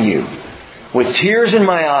writing you with tears in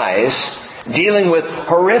my eyes, dealing with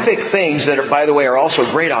horrific things that, by the way, are also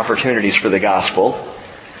great opportunities for the gospel.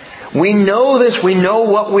 We know this. We know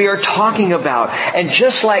what we are talking about. And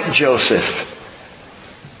just like Joseph,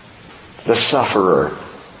 the sufferer,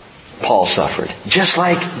 Paul suffered. Just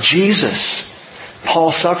like Jesus,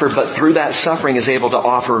 Paul suffered, but through that suffering is able to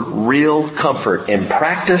offer real comfort in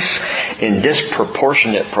practice, in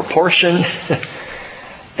disproportionate proportion,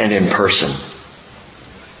 and in person.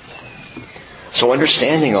 So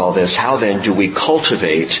understanding all this, how then do we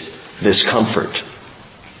cultivate this comfort?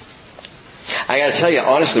 I got to tell you,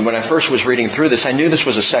 honestly, when I first was reading through this, I knew this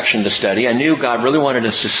was a section to study. I knew God really wanted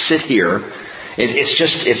us to sit here.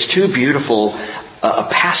 It's too beautiful a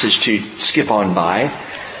passage to skip on by.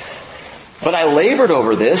 But I labored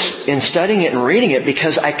over this in studying it and reading it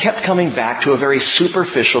because I kept coming back to a very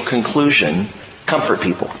superficial conclusion. Comfort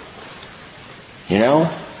people. You know?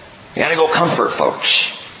 You gotta go comfort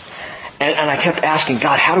folks. And I kept asking,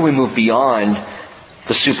 God, how do we move beyond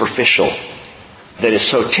the superficial that is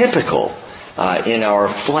so typical in our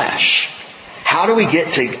flesh? How do we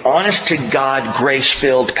get to honest to God,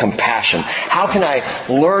 grace-filled compassion? How can I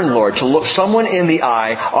learn, Lord, to look someone in the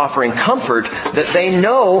eye offering comfort that they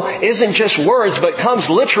know isn't just words, but comes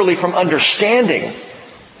literally from understanding,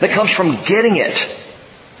 that comes from getting it?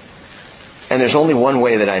 And there's only one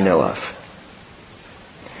way that I know of.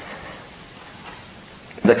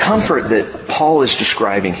 The comfort that Paul is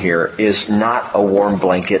describing here is not a warm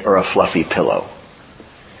blanket or a fluffy pillow.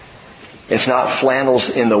 It's not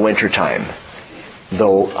flannels in the wintertime,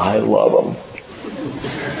 though I love them.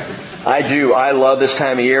 I do. I love this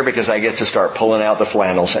time of year because I get to start pulling out the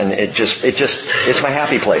flannels, and it's my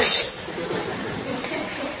happy place.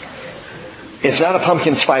 It's not a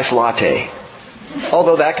pumpkin spice latte,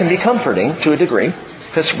 although that can be comforting to a degree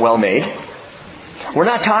if it's well made. We're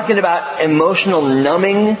not talking about emotional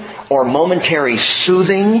numbing or momentary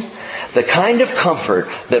soothing. The kind of comfort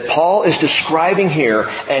that Paul is describing here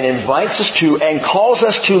and invites us to and calls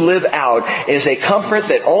us to live out is a comfort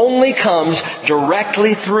that only comes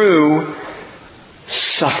directly through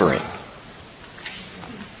suffering.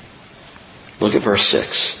 Look at verse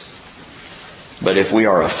 6. But if we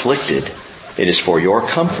are afflicted, it is for your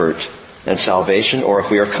comfort and salvation, or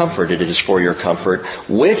if we are comforted, it is for your comfort,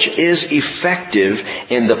 which is effective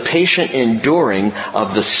in the patient enduring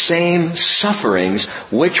of the same sufferings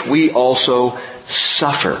which we also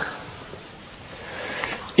suffer.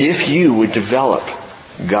 If you would develop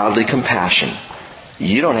godly compassion,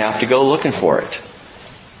 you don't have to go looking for it,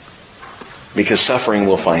 because suffering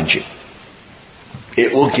will find you.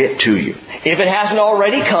 It will get to you. If it hasn't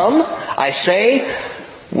already come, I say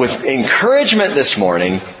with encouragement this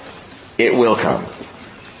morning, it will come.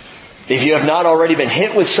 If you have not already been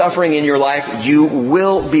hit with suffering in your life, you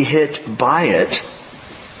will be hit by it.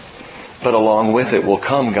 But along with it will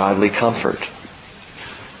come godly comfort.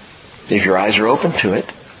 If your eyes are open to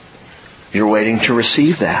it, you're waiting to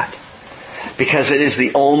receive that. Because it is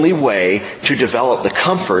the only way to develop the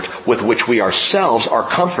comfort with which we ourselves are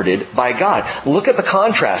comforted by God. Look at the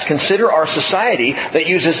contrast. Consider our society that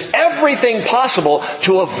uses everything possible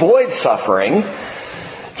to avoid suffering,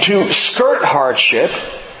 to skirt hardship,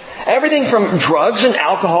 everything from drugs and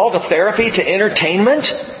alcohol to therapy to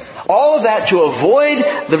entertainment, all of that to avoid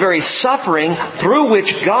the very suffering through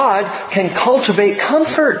which God can cultivate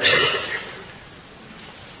comfort.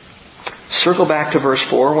 Circle back to verse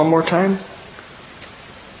 4 one more time.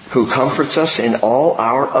 Who comforts us in all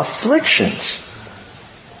our afflictions,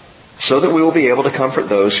 so that we will be able to comfort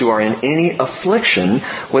those who are in any affliction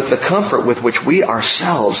with the comfort with which we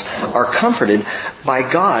ourselves are comforted by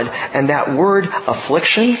God. And that word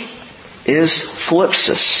affliction is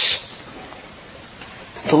thlipsis.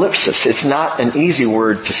 Thlipsis. It's not an easy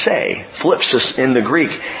word to say. Thlipsis in the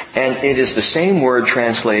Greek. And it is the same word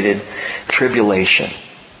translated tribulation.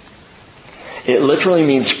 It literally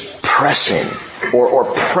means pressing or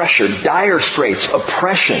pressure, dire straits,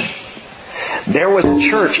 oppression. There was a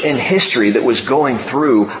church in history that was going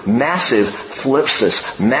through massive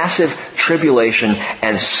thlipsis, massive tribulation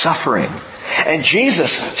and suffering. And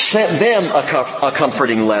Jesus sent them a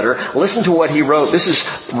comforting letter. Listen to what He wrote. This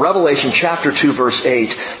is Revelation chapter 2 verse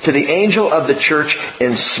 8. To the angel of the church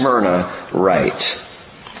in Smyrna write.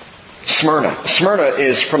 Smyrna. Smyrna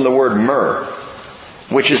is from the word myrrh,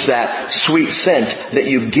 which is that sweet scent that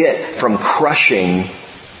you get from crushing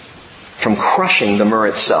the myrrh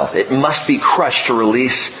itself. It must be crushed to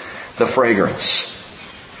release the fragrance.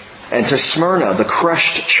 And to Smyrna, the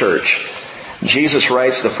crushed church, Jesus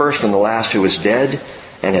writes, the first and the last who is dead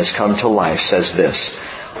and has come to life, says this.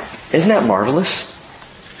 Isn't that marvelous?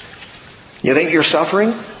 You think you're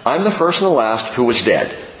suffering? I'm the first and the last who was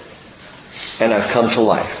dead. And I've come to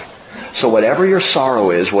life. So whatever your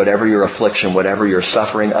sorrow is, whatever your affliction, whatever your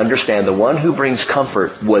suffering, understand the one who brings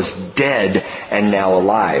comfort was dead and now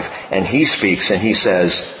alive. And He speaks and He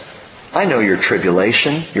says, I know your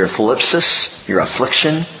tribulation, your thlipsis, your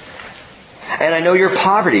affliction. And I know your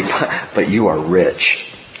poverty, but you are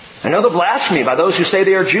rich. I know the blasphemy by those who say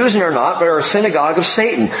they are Jews and are not, but are a synagogue of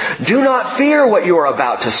Satan. Do not fear what you are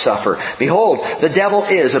about to suffer. Behold, the devil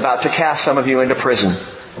is about to cast some of you into prison.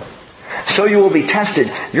 So you will be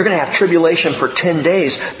tested. You're going to have tribulation for 10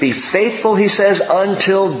 days. Be faithful, He says,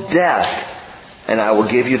 until death, and I will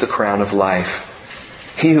give you the crown of life.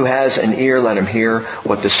 He who has an ear, let him hear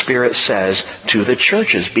what the Spirit says to the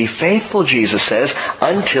churches. Be faithful, Jesus says,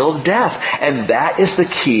 until death. And that is the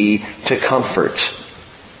key to comfort.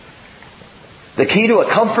 The key to a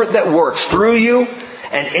comfort that works through you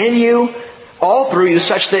and in you, all through you,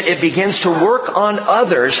 such that it begins to work on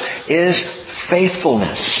others, is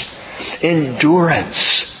faithfulness.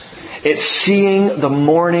 endurance. It's seeing the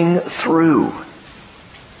morning through.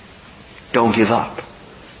 Don't give up.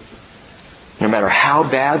 No matter how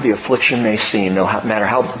bad the affliction may seem, no matter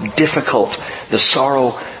how difficult the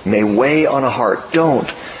sorrow may weigh on a heart, don't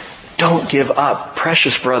give up,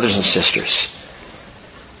 precious brothers and sisters.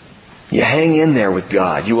 You hang in there with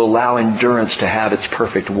God. You allow endurance to have its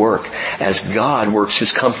perfect work as God works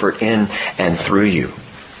His comfort in and through you.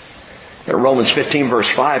 In Romans 15 verse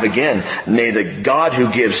 5 again, may the God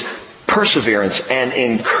who gives perseverance and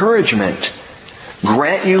encouragement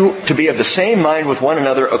grant you to be of the same mind with one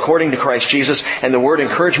another according to Christ Jesus. And the word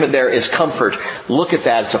encouragement there is comfort. Look at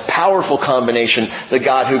that. It's a powerful combination. The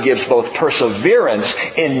God who gives both perseverance,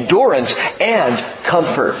 endurance, and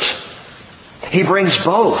comfort. He brings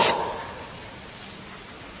both.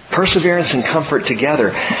 Perseverance and comfort together.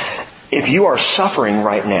 If you are suffering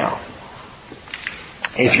right now,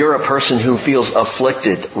 if you're a person who feels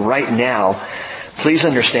afflicted right now, please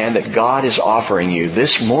understand that God is offering you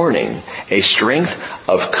this morning a strength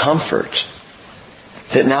of comfort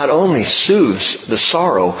that not only soothes the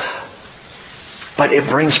sorrow, but it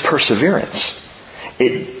brings perseverance.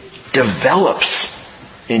 It develops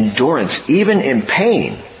endurance. Even in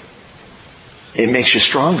pain, it makes you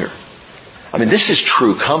stronger. I mean, this is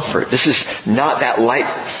true comfort. This is not that light,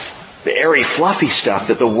 airy, fluffy stuff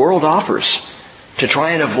that the world offers to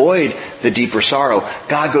try and avoid the deeper sorrow.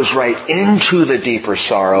 God goes right into the deeper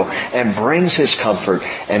sorrow and brings His comfort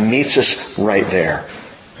and meets us right there.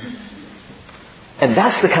 And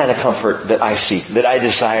that's the kind of comfort that I seek, that I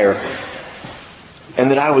desire,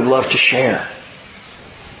 and that I would love to share.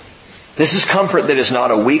 This is comfort that is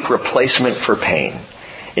not a weak replacement for pain.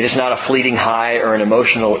 It is not a fleeting high or an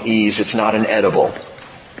emotional ease. It's not an edible.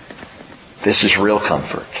 This is real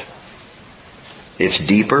comfort. It's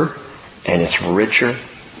deeper and it's richer,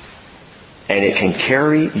 and it can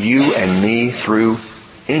carry you and me through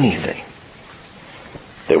anything,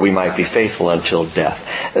 that we might be faithful until death.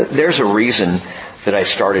 There's a reason that I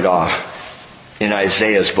started off in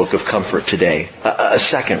Isaiah's book of comfort today. A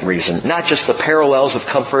second reason. Not just the parallels of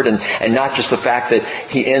comfort and not just the fact that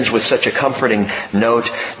he ends with such a comforting note.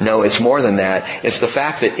 No, it's more than that. It's the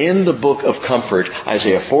fact that in the book of comfort,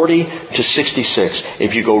 Isaiah 40 to 66,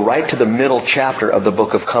 if you go right to the middle chapter of the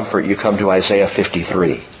book of comfort, you come to Isaiah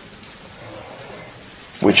 53,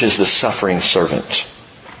 which is the suffering servant.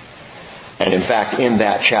 And in fact, in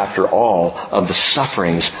that chapter, all of the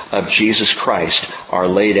sufferings of Jesus Christ are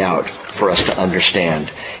laid out for us to understand.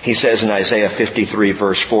 He says in Isaiah 53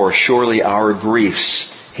 verse 4, "Surely our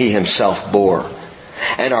griefs He Himself bore,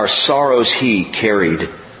 and our sorrows He carried.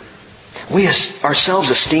 We ourselves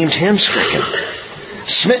esteemed Him stricken,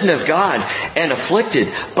 smitten of God, and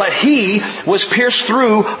afflicted. But He was pierced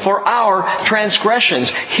through for our transgressions.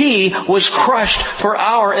 He was crushed for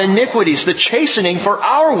our iniquities. The chastening for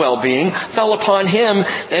our well-being fell upon Him,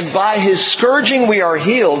 and by His scourging we are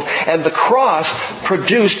healed." And the cross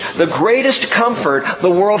produced the greatest comfort the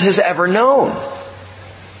world has ever known.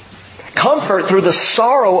 Comfort through the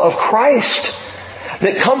sorrow of Christ.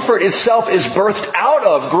 That comfort itself is birthed out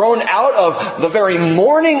of, grown out of the very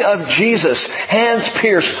mourning of Jesus, hands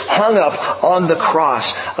pierced, hung up on the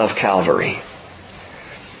cross of Calvary.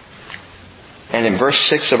 And in verse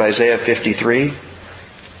 6 of Isaiah 53,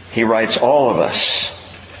 he writes, "All of us,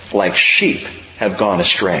 like sheep, have gone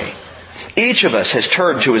astray. Each of us has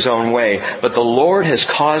turned to his own way, but the Lord has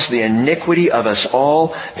caused the iniquity of us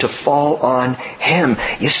all to fall on Him."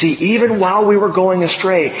 You see, even while we were going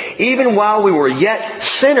astray, even while we were yet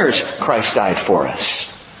sinners, Christ died for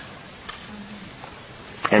us.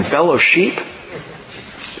 And fellow sheep,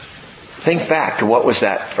 think back to what was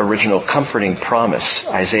that original comforting promise.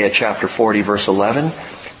 Isaiah chapter 40 verse 11,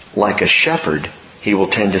 "Like a shepherd, He will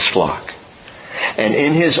tend His flock. And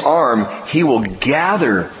in His arm, He will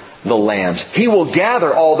gather the lambs." He will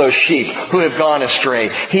gather all those sheep who have gone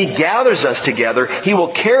astray. He gathers us together. He will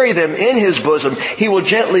carry them in His bosom. He will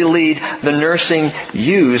gently lead the nursing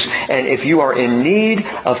ewes. And if you are in need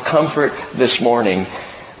of comfort this morning,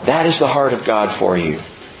 that is the heart of God for you.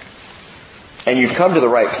 And you've come to the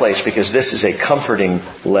right place, because this is a comforting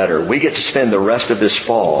letter. We get to spend the rest of this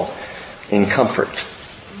fall in comfort.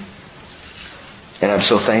 And I'm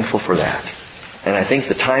so thankful for that. And I think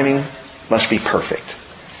the timing must be perfect.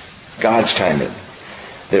 God's timing.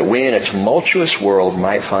 That we in a tumultuous world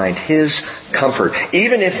might find His comfort.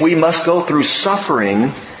 Even if we must go through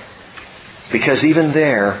suffering, because even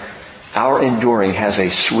there, our enduring has a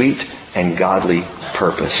sweet and godly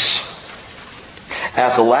purpose.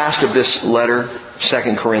 At the last of this letter,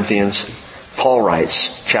 2 Corinthians, Paul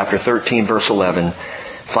writes, chapter 13, verse 11,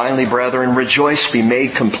 "Finally, brethren, rejoice, be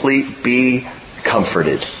made complete, be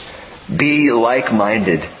comforted. Be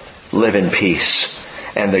like-minded. Live in peace.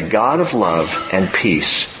 And the God of love and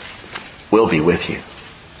peace will be with you.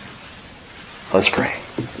 Let's pray.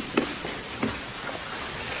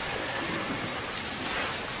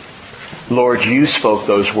 Lord, you spoke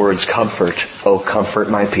those words, comfort, oh comfort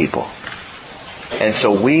my people. And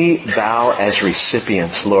so we bow as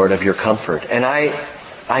recipients, Lord, of your comfort. And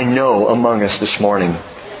I know among us this morning,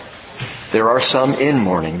 there are some in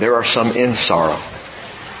mourning, there are some in sorrow.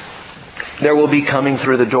 There will be coming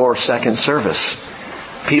through the door second service,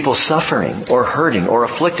 people suffering or hurting or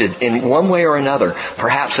afflicted in one way or another,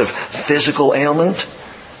 perhaps of physical ailment,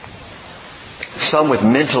 some with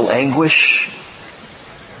mental anguish,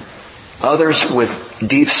 others with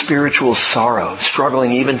deep spiritual sorrow,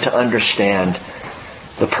 struggling even to understand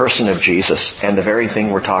the person of Jesus and the very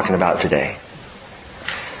thing we're talking about today.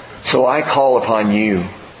 So I call upon you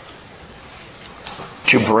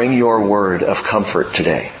to bring your word of comfort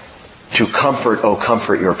today. To comfort, oh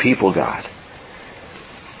comfort your people, God.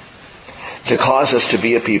 To cause us to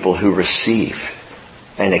be a people who receive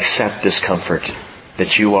and accept this comfort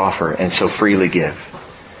that you offer and so freely give.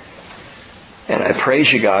 And I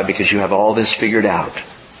praise you, God, because you have all this figured out.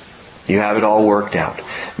 You have it all worked out.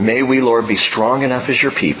 May we, Lord, be strong enough as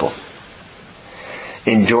your people,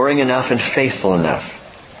 enduring enough and faithful enough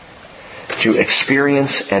to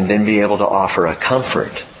experience and then be able to offer a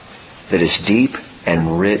comfort that is deep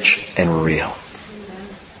and rich and real.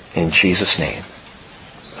 In Jesus' name,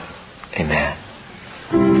 amen.